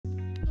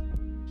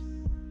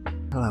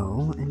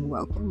Hello and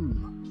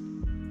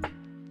welcome.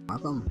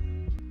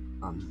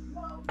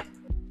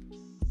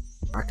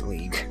 Rocket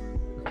League.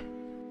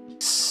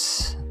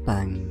 It's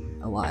been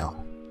a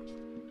while.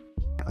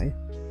 Really?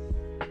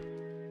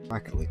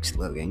 Rocket League's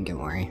loading, don't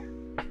worry.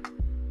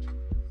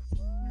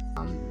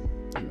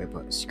 Let me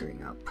put the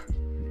screen up.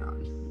 Hang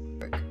on,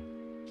 quick.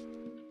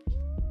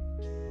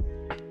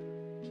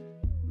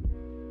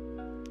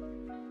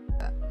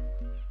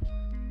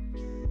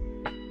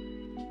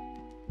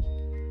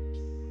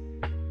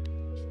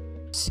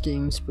 This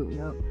game's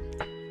booting up.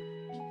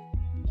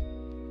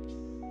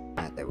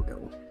 Alright, there we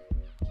go.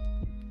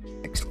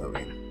 Next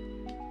loading.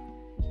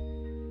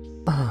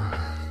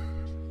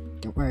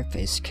 Don't worry,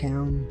 face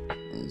cam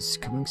is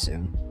coming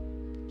soon.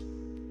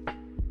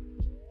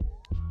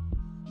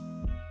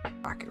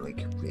 Rocket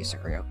League, please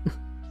hurry up.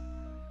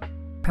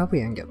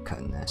 Probably end up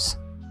cutting this.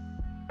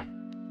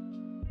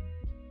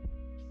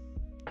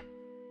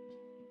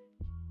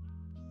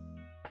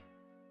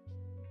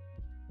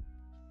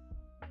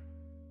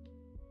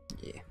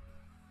 Yeah.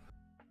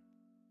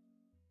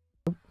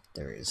 Oh,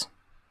 there is.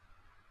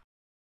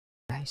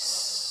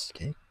 Nice.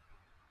 Okay.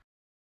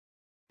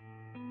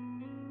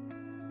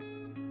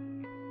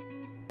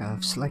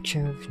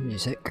 Selection of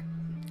music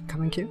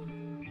coming to.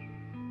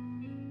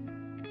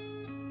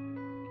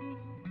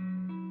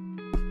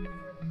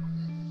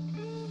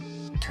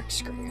 Touch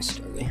screen is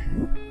slowly.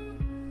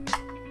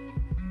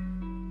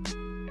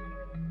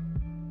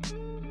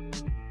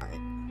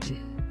 Alright.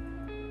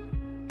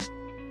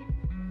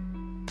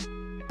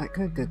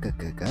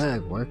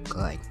 Good. Work good.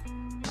 Alright.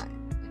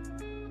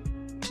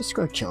 Just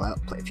go chill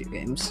out, play a few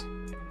games.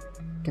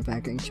 Get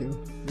back into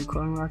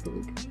recording Rocket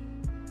League.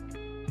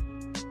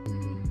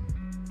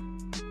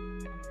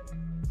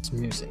 This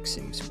music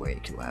seems way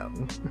too loud.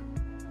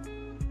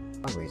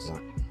 Probably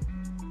isn't.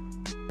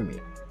 For me,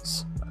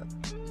 it's,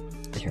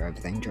 I hear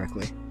everything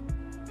directly.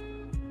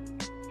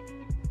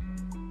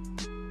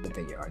 The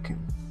video I can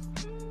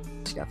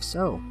stuff.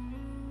 So,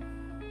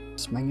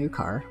 it's my new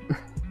car.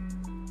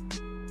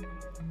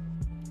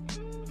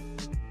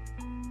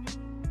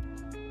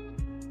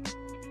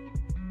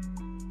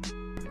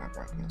 My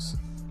brightness.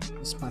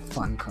 It's my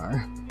fun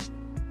car.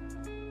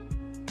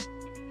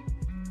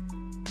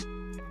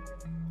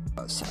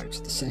 Both sides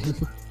the same.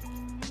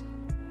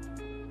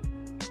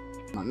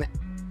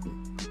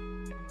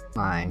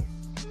 My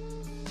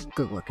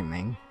good looking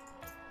main.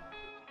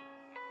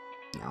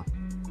 No.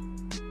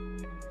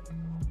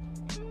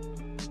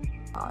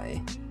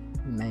 I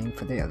main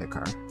for the other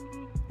car.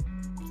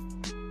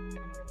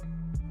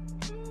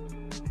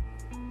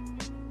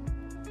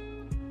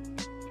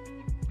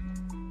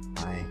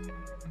 I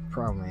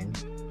pro main.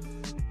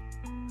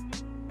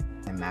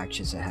 And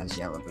matches it has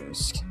yellow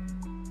boost.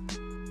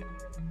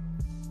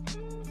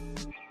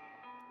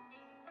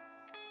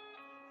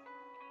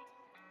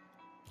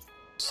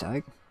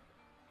 Side.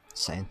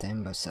 Same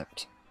thing, but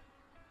except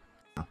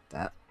not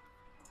that.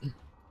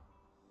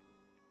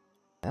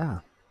 Yeah.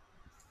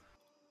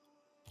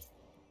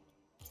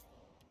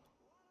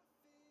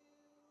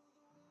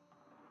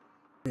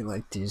 I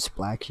like these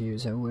black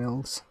user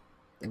wheels.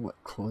 They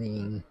look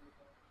clean.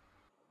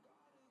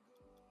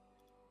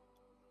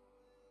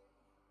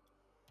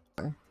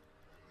 Okay.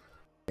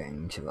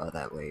 Getting to all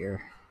that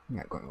later. I'm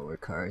not going over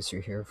cars.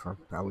 You're here for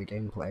probably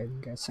gameplay,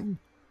 I'm guessing.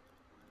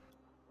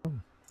 Oh,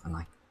 I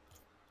like.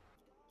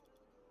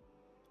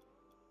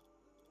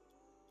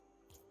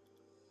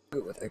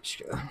 Good with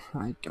extra.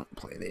 I don't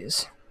play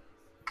these.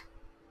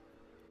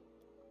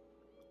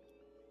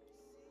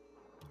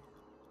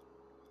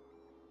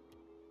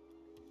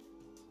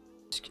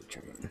 Just keep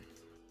trying.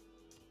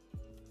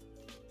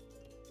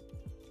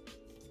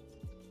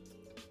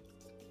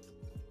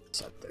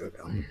 So there we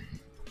go.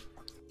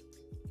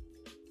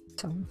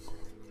 So,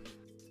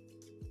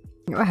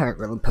 I haven't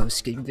really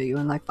posted a video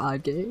in like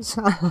 5 days.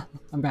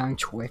 I'm on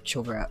Twitch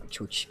over at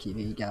Twitch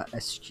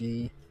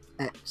TV.sgx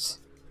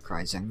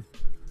Crising.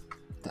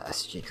 The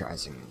SG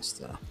Crising is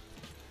the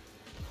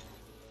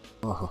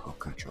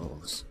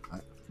controls.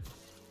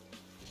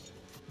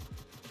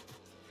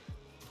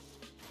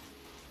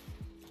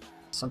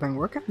 So I've been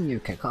working on new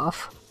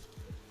kickoff.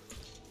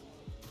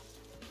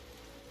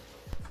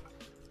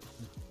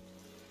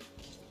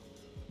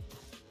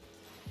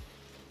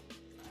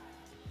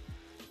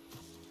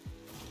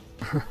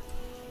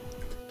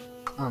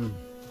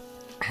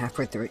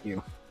 Halfway through it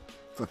you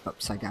flip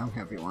upside down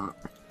however you want.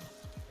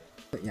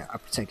 But yeah,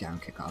 upside down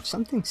kickoff.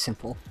 Something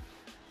simple.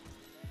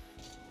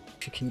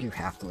 If you can do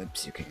half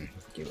flips, you can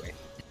do it.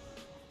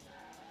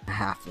 A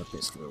half flip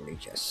is literally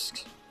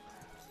just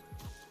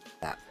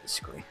that,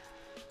 basically.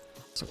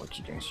 So what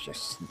you do is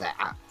just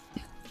that.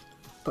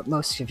 But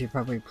most of you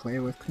probably play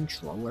with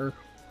controller.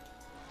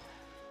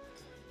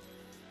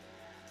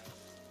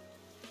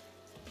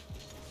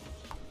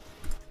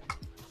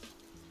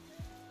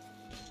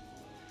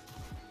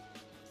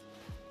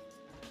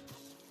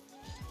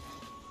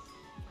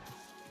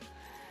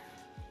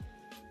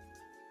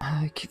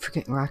 I keep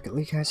forgetting Rocket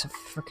League has a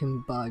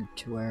freaking bug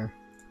to where...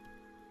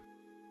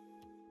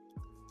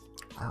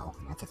 Oh,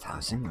 we got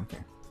 1,000?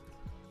 Okay.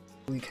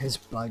 League has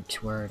bugged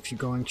where if you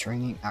go in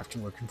training after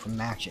looking for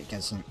match, it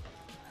doesn't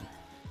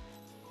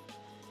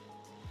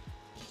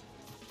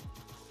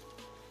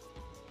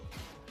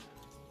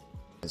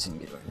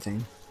do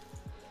anything.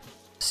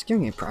 Just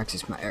giving me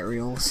practice my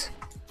aerials.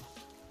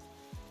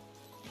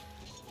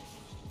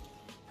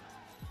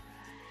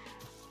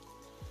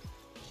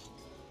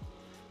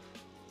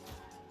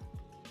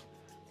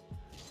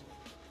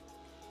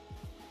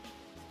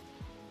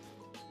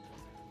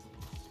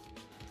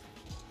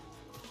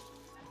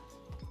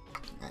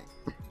 Right.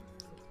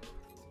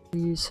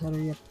 Please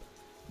hurry up.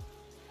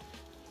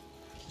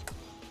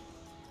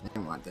 I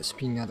don't want this to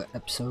be another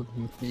episode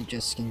with me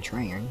just in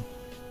training.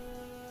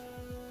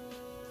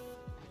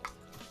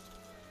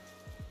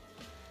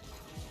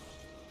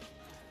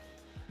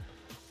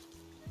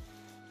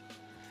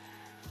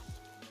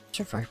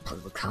 If I play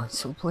with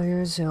console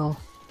players, it'll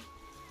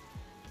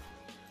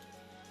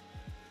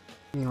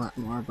be a lot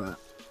more, but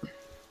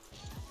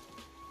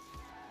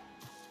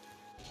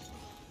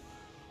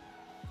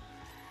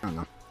I don't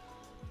know.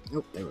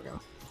 Oh, there we go.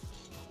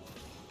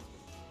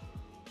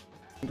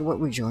 Look at what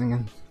we're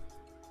joining.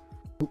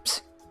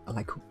 Hoops. I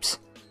like hoops.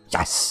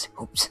 Yes!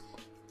 Hoops.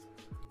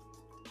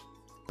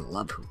 I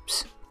love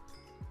hoops.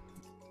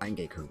 I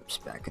gave hoops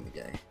back in the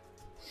day.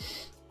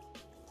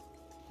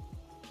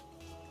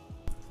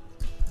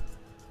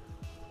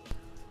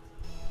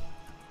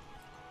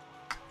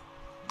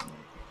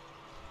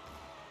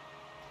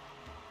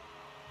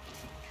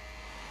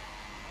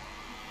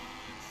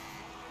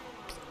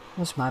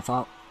 That's my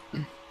fault.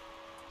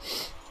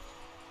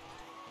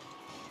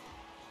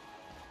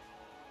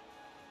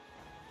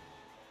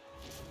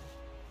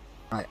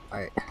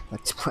 Alright,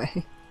 let's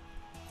play.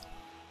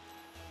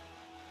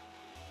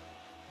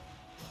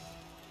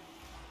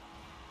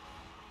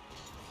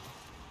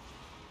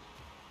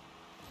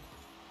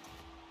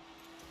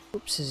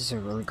 Oops, this is a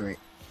really great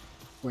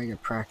way to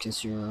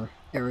practice your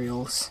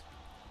aerials.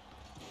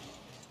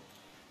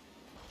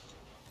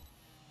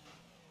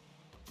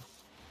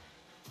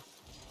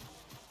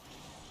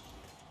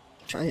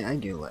 I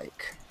do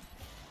like,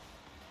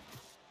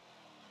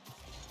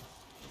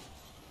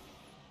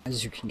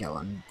 as you can get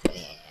on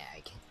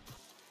bag.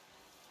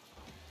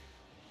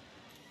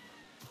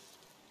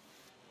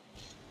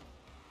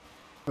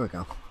 There we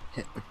go.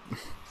 Hit.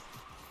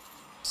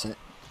 Sit.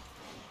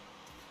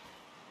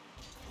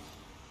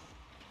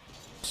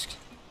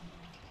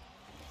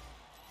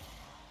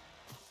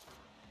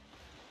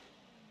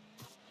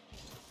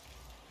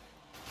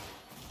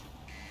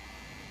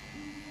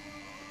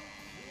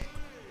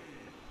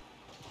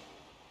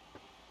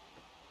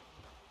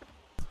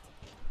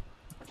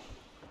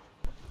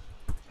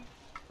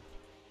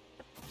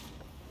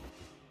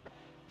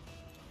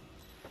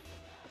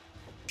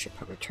 Should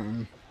probably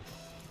turn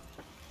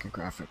the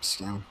graphics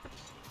down.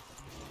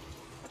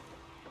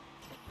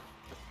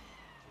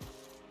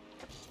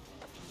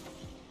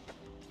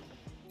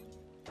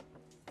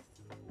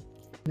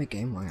 The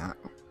game, why not?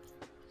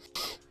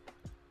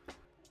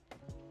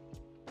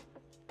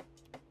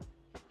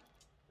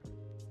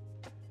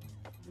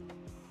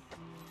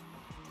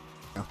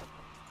 Go.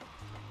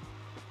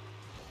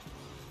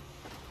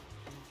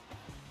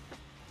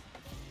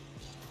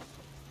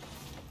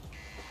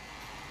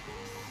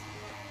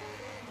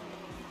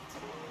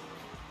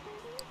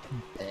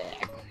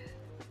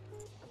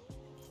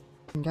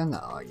 I'm done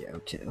the audio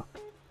too.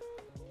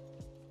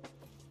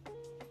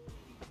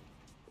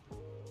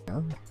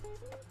 Oh.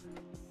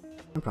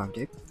 No problem,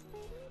 dude.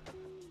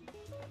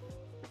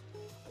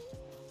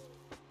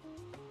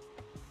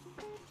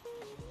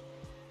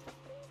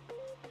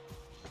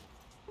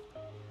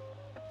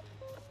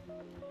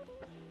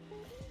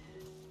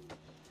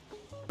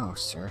 Oh,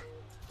 sir.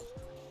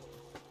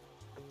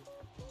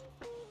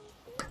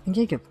 I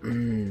think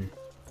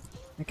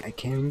like I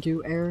can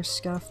do air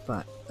stuff,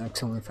 but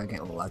that's only if I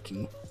get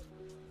lucky.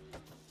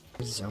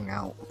 Zone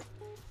out.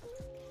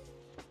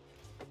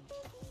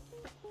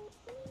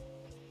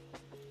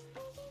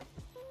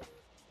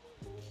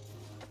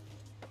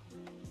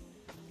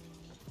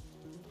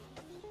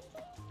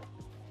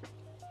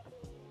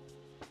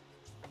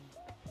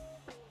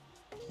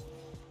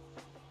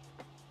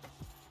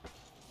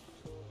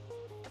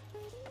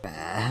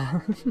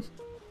 Bah.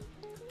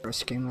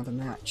 First game of the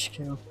match,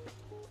 too.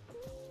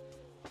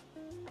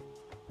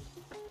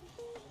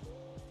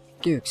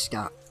 Dude,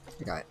 stop.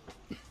 I got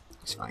it.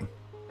 It's fine.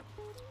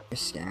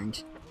 Just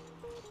stand.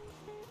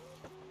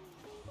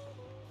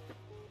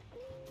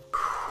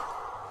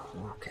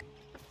 Okay.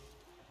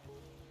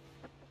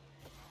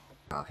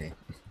 Coffee.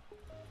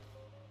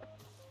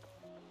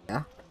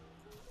 Yeah?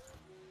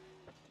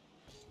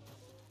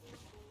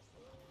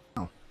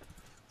 Oh.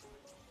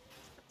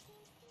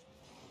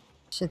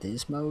 So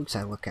these modes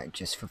I look at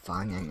just for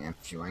fun, and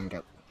if you end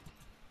up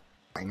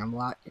playing them a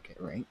lot, you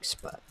get ranks,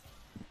 but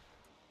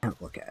I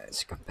don't look at it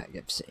as a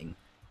competitive thing.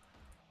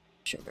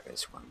 Sure there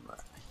is one,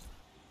 but...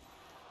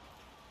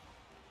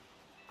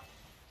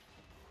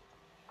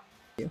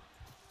 You?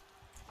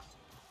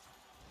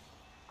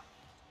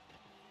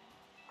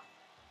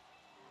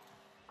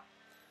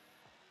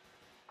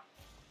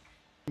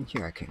 And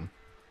here I can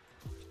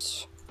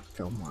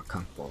feel more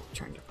comfortable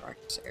trying to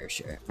practice air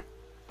shit.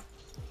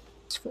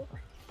 It's 4.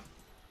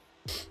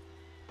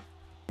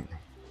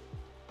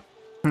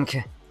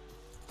 Okay.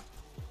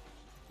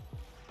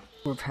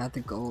 Would have had the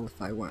goal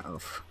if I wouldn't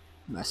have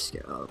messed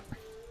it up.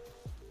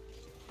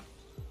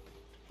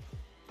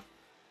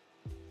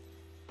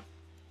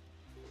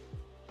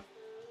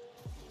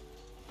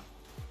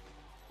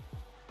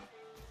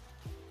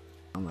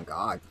 Oh my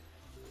god.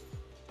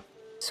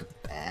 So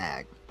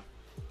bad.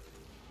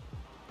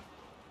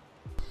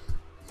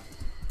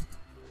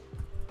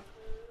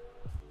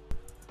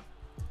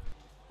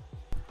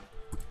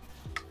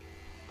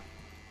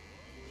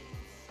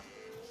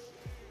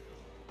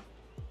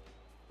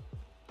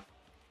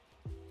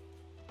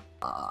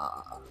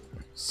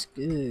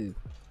 Screw.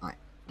 Alright.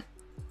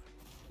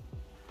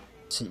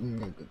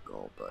 Seemed a good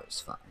goal, but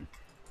it's fine.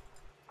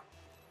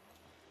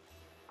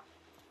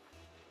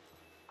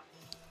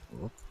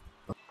 Whoop.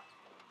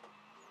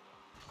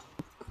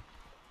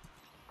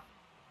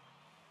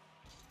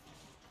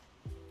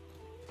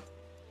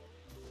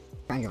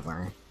 Trying to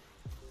learn.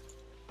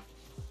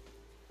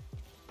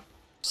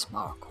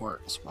 Small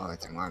court, smaller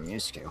than what I'm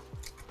used to.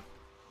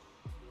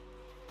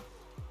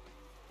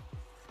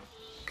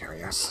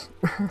 Curious.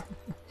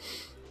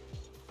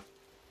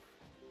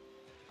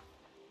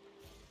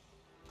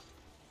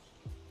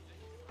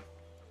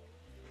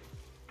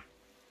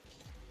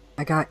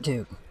 I got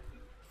dude.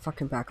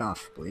 Fucking back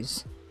off,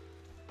 please.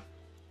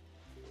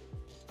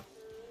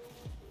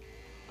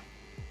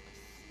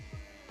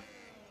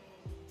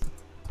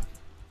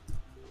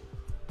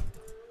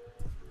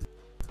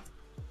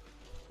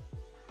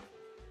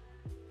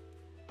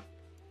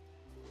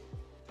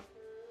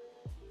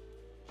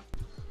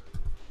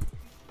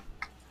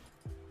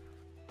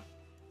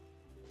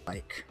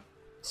 Like,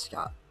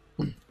 stop.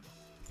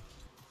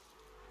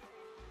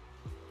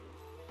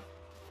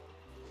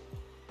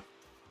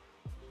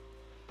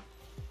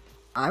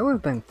 I would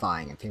have been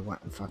fine if he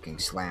went and fucking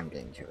slammed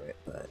into it,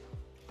 but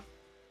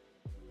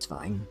it's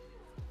fine.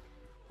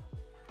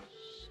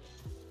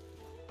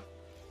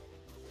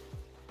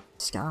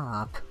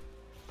 Stop.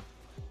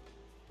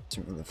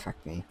 Doesn't really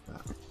affect me,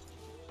 but...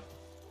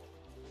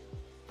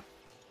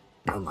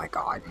 Oh my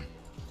god.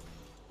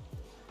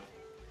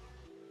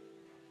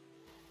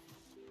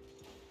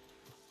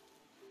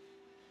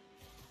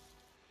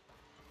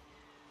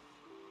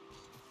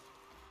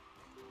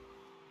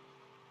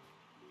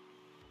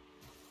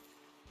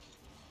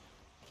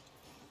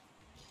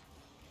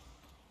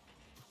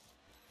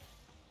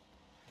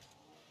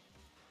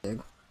 Dude,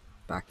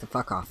 back the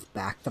fuck off.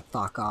 Back the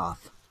fuck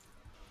off.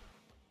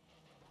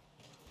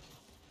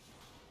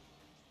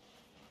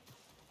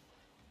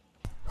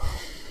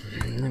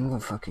 I'm gonna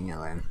fucking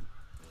yell at him.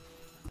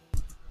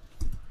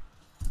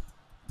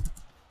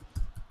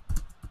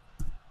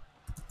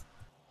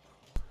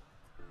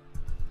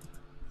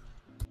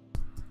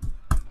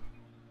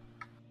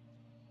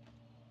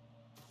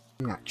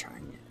 I'm not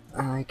trying it.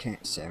 I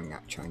can't say I'm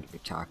not trying to be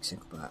toxic,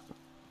 but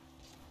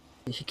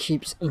he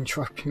keeps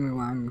interrupting me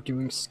while I'm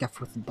doing stuff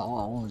with the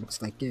ball, and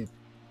it's like, dude,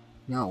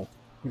 no,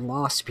 we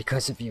lost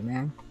because of you,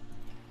 man.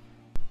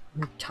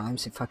 How many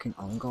times they fucking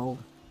own goal?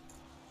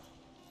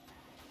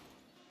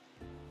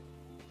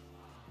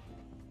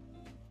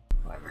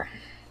 Whatever.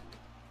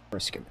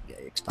 First, get my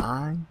eggs,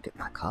 fine. Get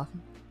my coffee.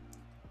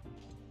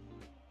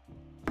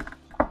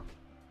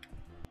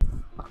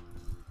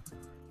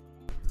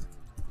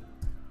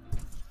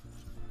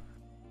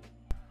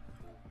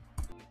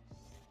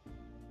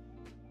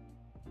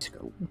 Let's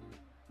go.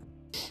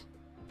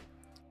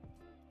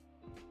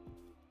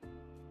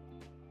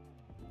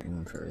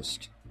 Going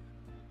first.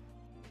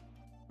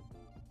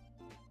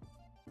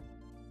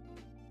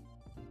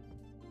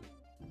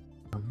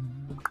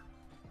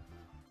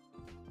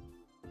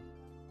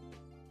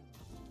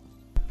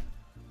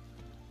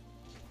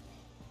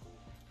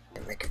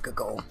 Make a good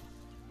goal.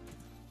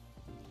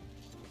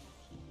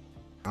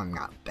 I'm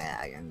not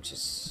bad, I'm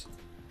just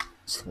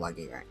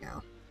sluggy right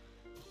now.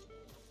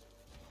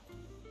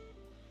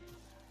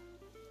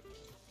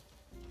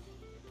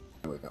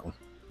 There we go.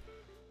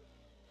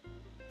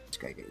 Just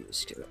gotta get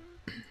used to it.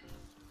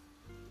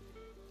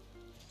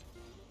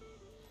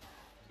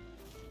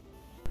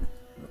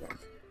 Okay.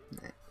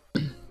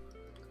 Right.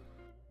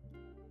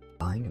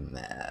 Find a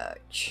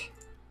match.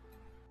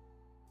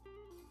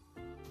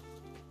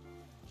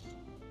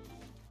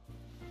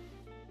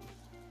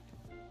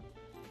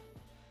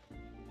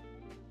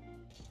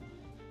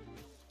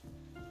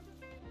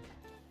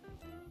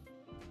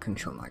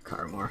 Control my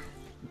car more.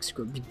 It's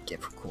going to be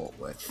difficult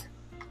with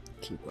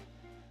keyboard.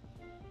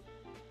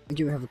 I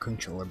do have a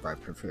controller, but I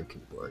prefer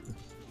keyboard.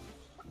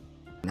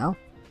 No?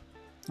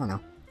 Oh no.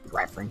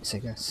 Reference, I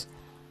guess.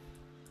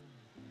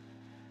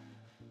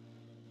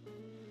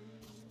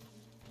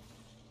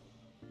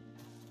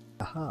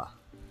 Aha.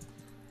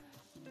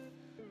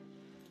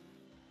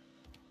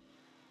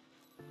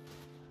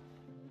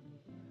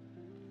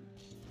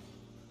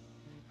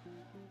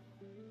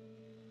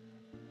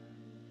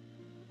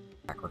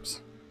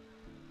 Backwards.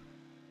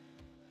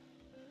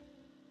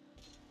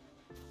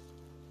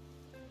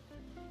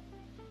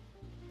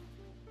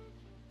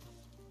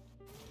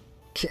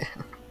 Yeah.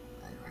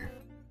 Anyway.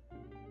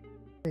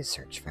 Please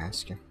search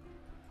faster.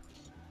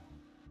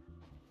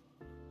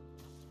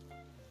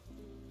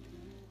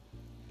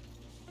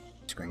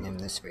 Screen name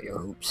this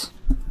video, oops.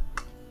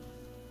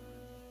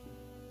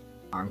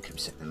 Arm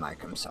keeps hitting the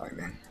mic, I'm sorry,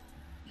 man.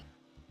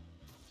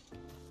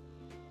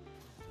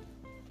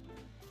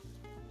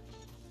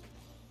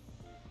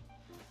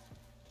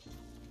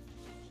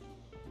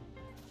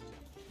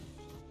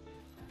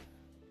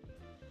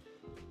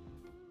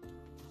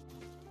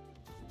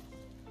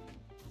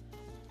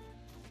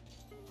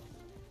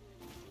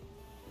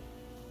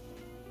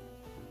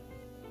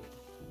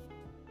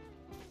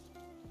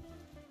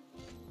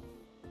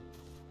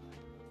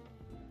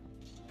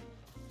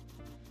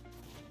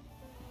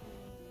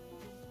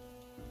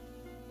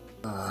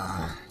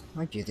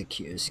 Why do the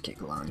queues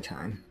take a long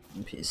time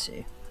in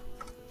PC?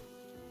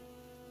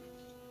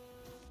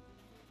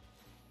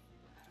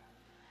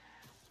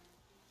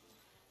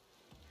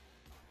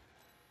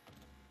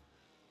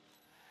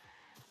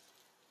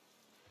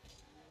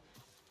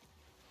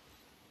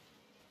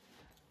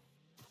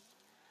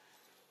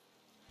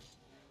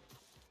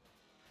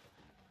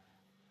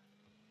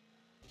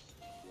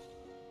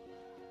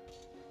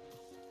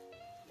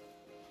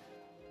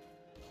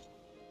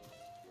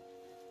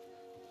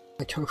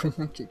 I totally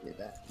meant to do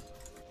that.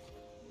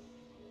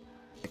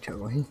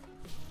 Totally.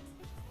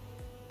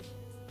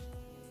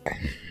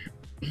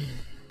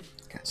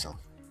 Cancel.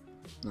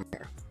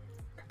 Okay.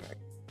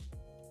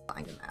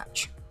 Find a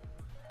match.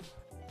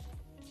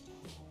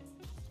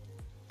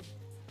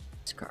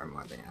 This car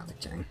more than the other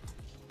thing.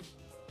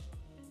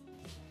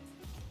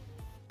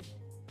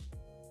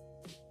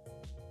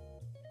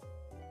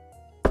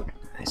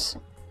 Nice.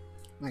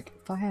 Like,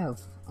 if I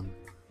have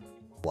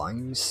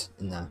ones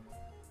in the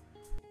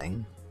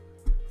thing,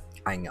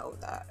 I know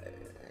that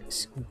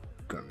it's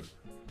gonna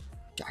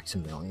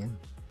Jacksonville.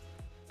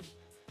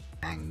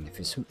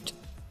 Magnificent.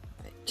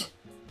 Right.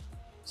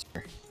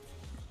 Sorry.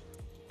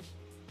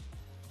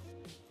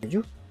 Did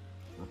you?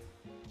 Oh.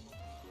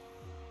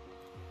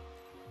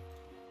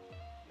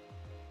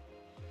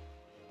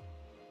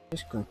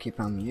 Just gonna keep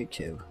on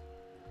YouTube.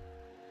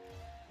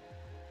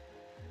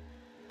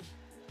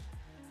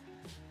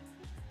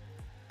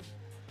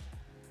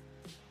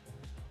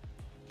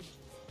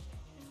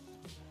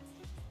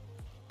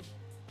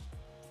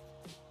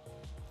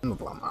 I'm gonna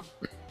blow him up.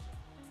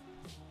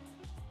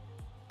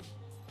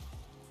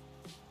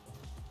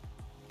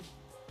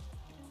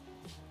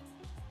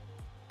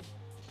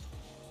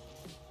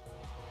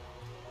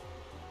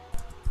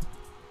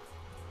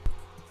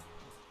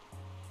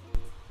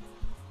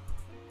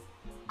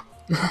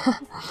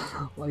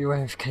 Well, you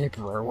AFK,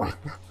 bro.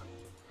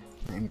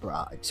 I'm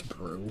bright,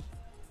 bro.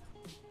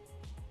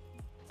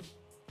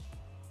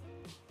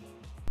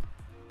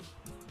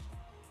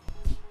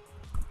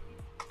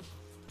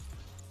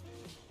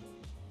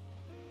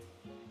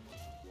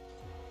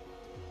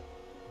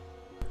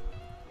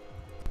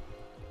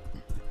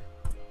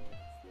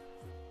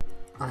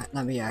 Alright,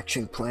 let me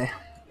actually play.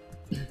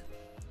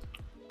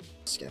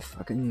 Let's get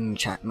fucking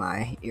chat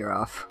my ear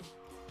off.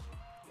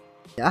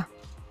 Yeah?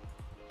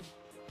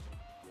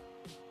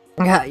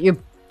 Yeah,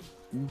 you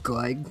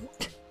glide.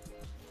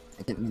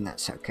 I didn't mean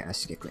that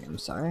sarcastically, I'm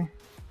sorry.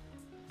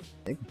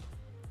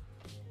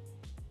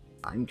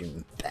 I'm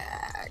doing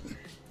bad.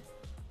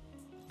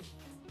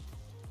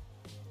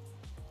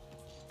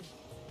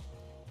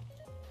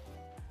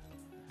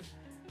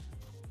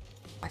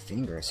 My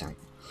fingers are...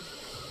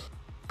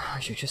 Oh,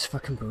 you just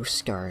fucking boost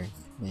scarred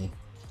me.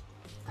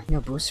 I have no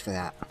boost for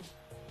that.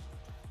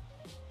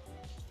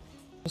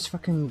 Just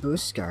fucking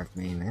boost scarred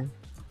me, man.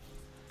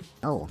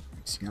 Oh,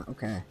 it's not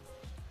okay.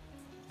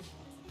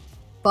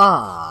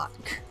 Fuck!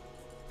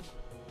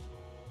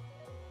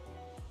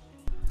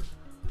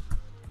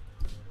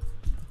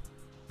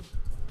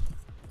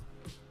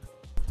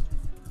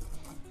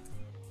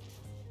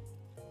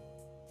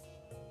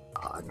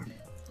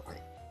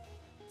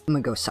 I'm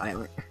gonna go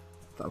silent.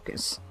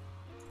 Focus.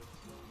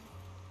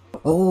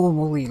 Oh,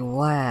 holy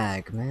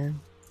lag, man.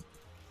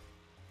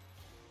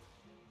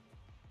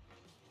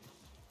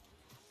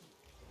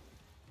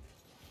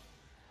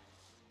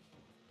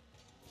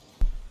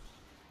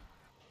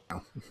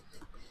 Oh.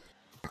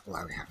 Not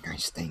allowed to have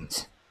nice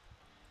things.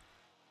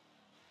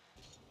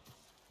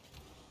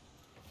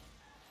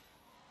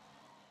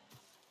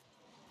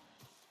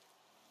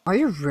 Are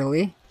you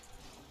really?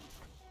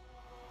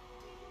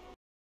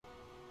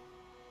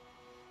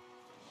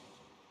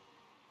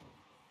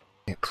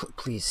 Yeah,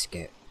 please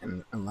skip.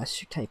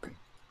 Unless you're typing.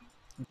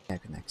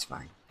 Typing, that's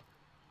fine.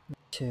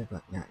 Too,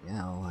 but not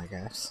now, I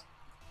guess.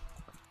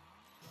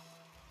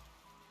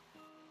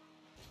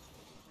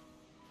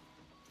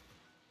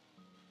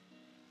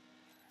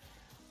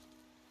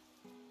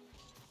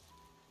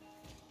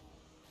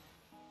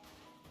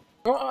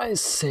 Oh, I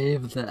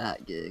saved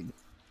that gig.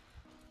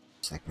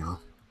 It's like, no.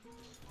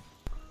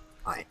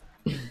 Alright.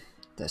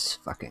 This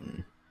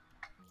fucking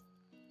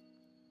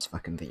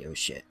video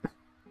shit.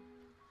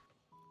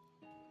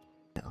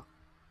 No.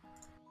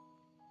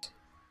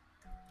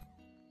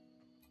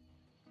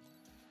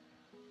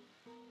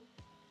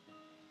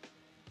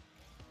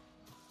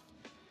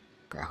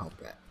 help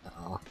it at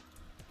all.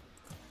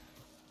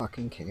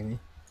 Fucking kidding me?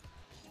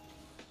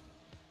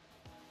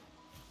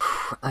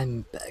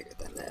 I'm better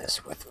than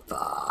this with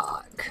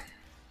fuck.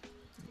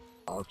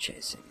 All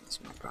chasing is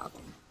my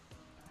problem.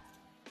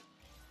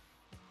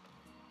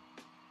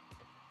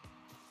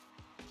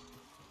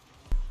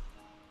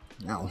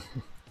 No.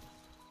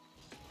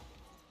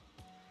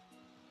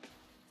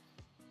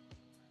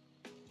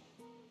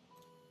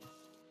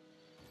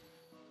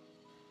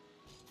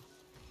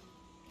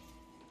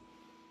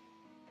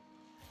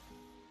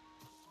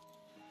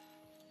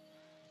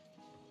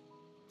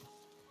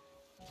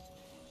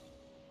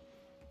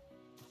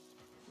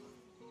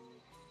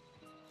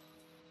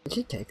 Did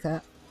you take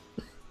that?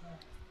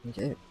 You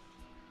did.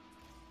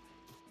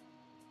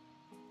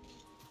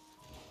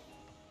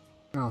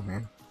 Oh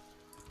man.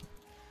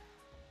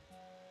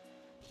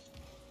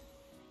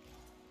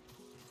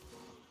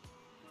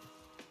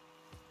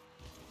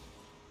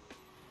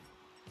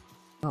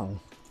 Oh.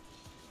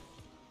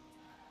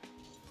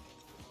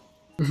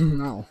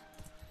 No.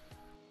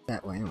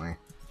 That way anyway.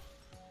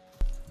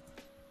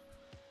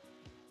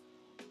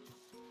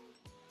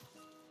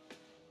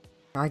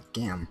 God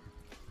damn.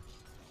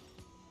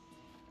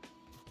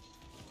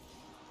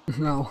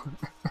 No.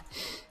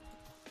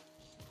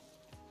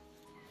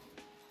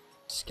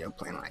 Still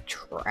playing like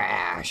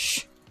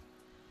trash.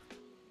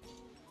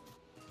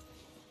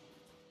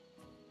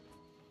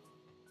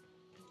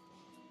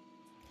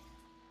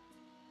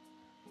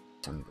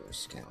 Some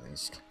boost at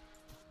least.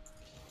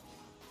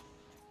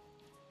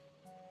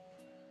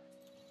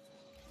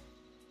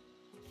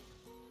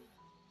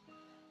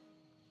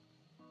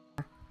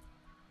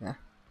 Yeah.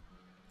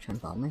 Trying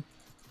to bomb me?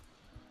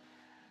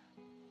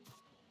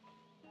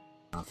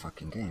 Not a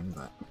fucking game,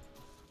 but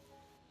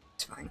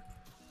it's fine.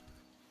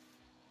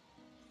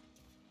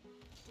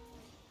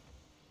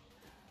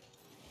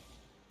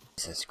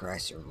 Jesus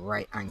Christ, you're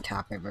right on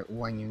top of it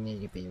when you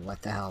need to be.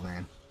 What the hell,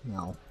 man?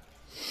 No.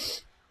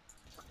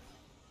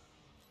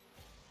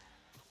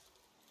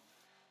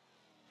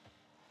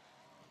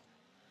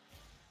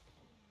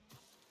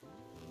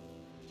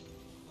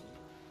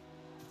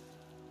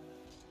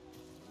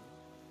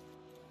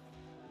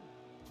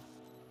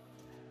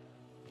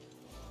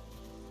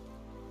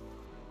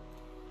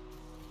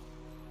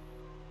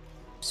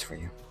 It's for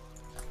you.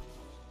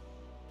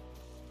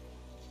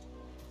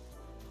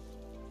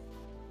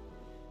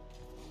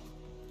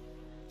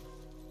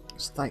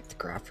 It's like the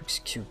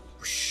graphics cube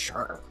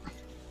sharp.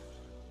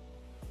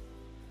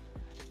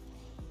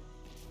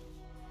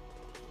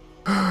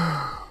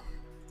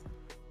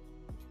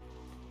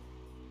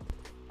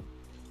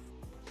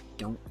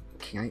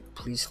 Can I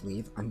please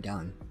leave? I'm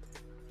done.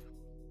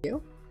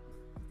 You?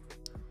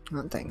 I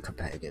don't think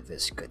competitive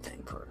is a good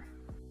thing for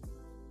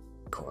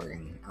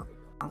recording. I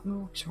don't know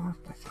what's wrong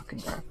with my fucking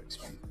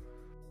graphics, man.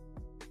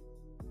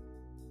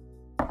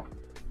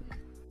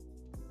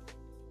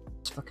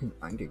 It's fucking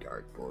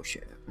Underdark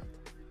bullshit.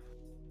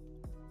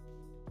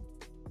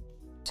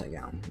 So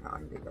yeah,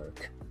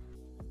 Underdark.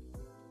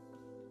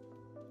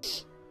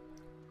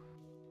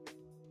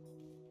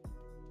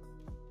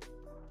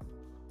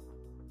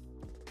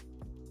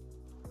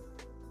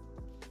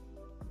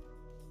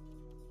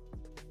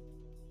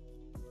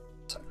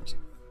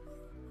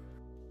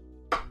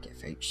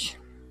 GFH.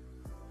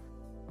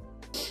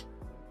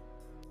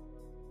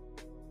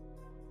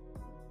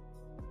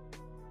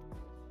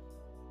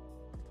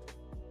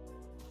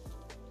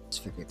 Let's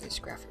figure these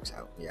graphics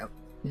out. Yep.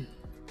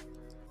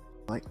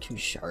 Like too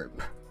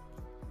sharp.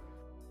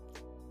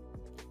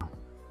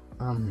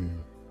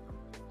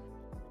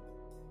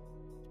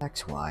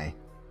 XY.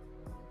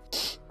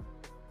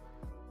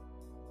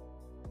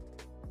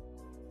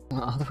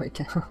 All the way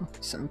down.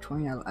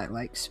 720. I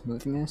like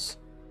smoothness.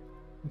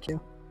 Thank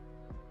you.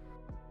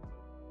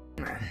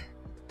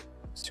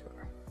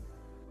 Score.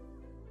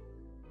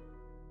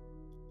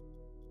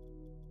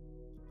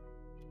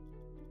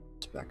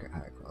 It's back at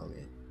high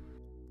quality.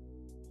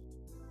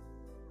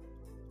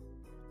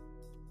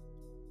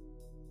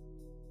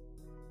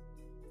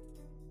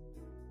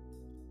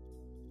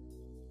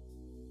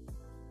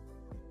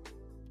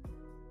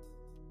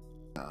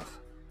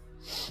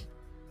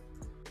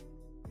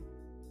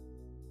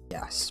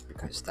 Yes,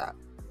 because that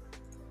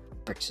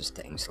fixes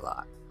things a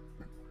lot.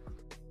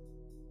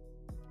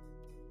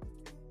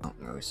 Oh,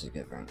 no, this is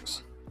good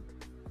ranks.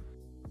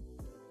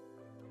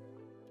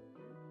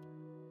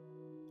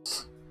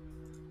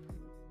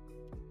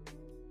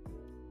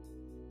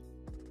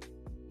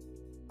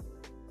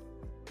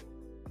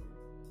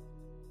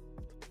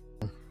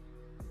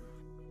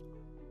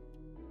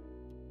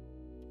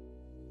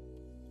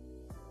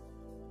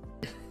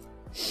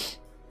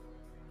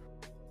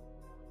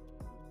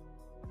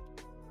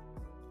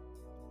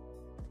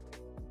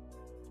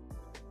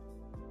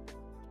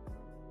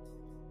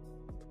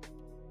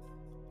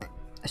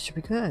 That should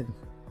be good.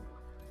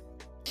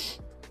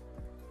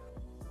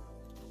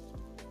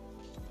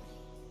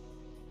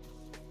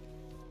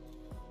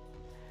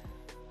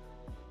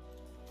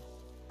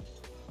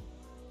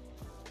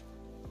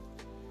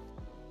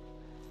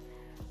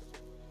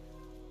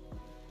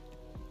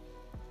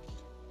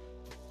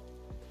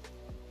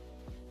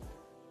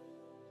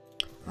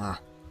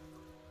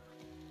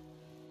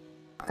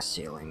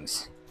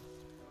 Ceilings.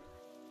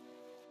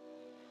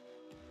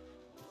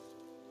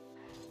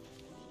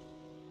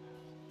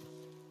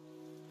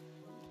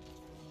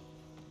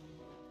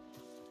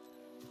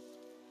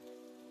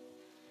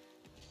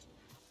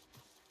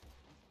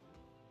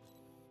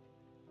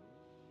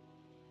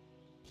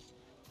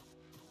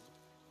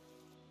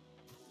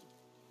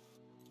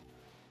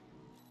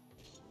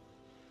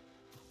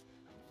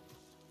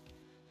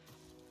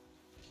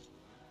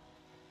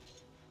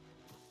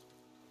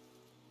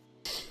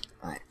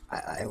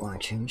 I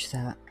want to change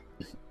that.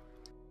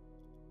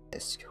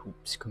 This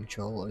hoops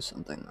control or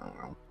something. I don't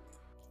know.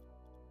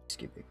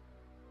 Skip it.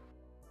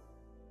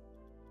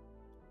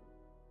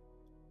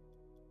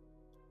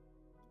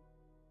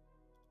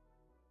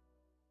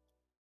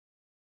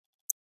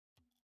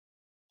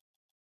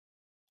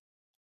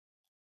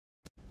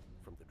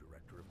 From the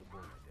director of The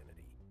Born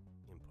Identity,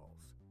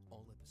 Impulse.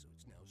 All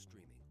episodes now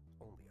streaming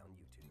only on YouTube.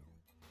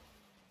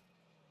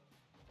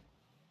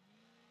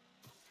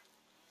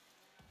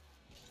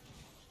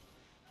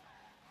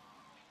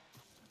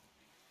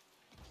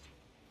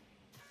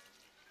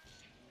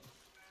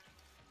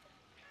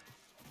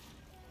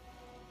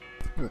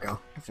 Here we go.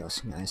 That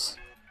feels nice.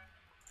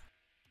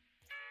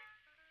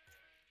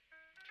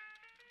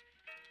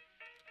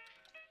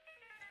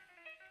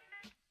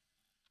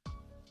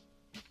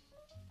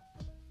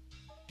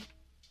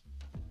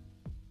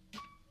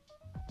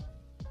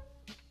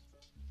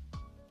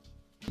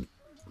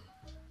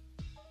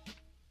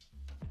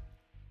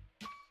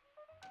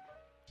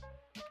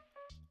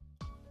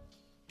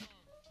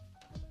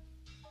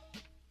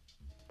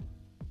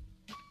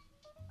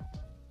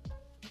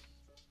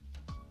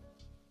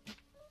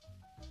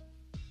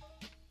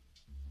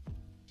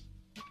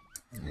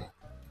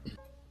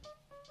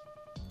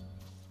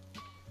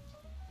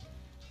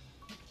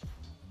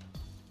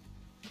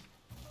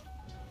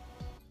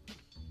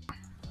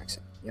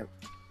 Yep.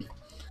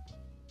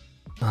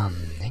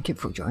 Thank you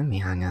for joining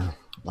me on a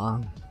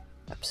long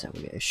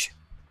episode-ish.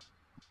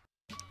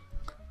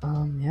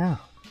 Yeah.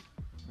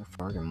 Look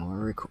forward to more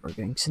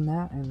recordings and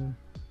that, and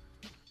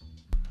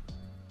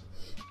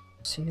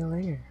see you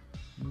later.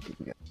 Thank you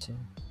guys.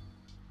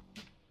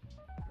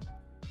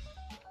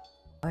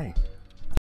 Bye.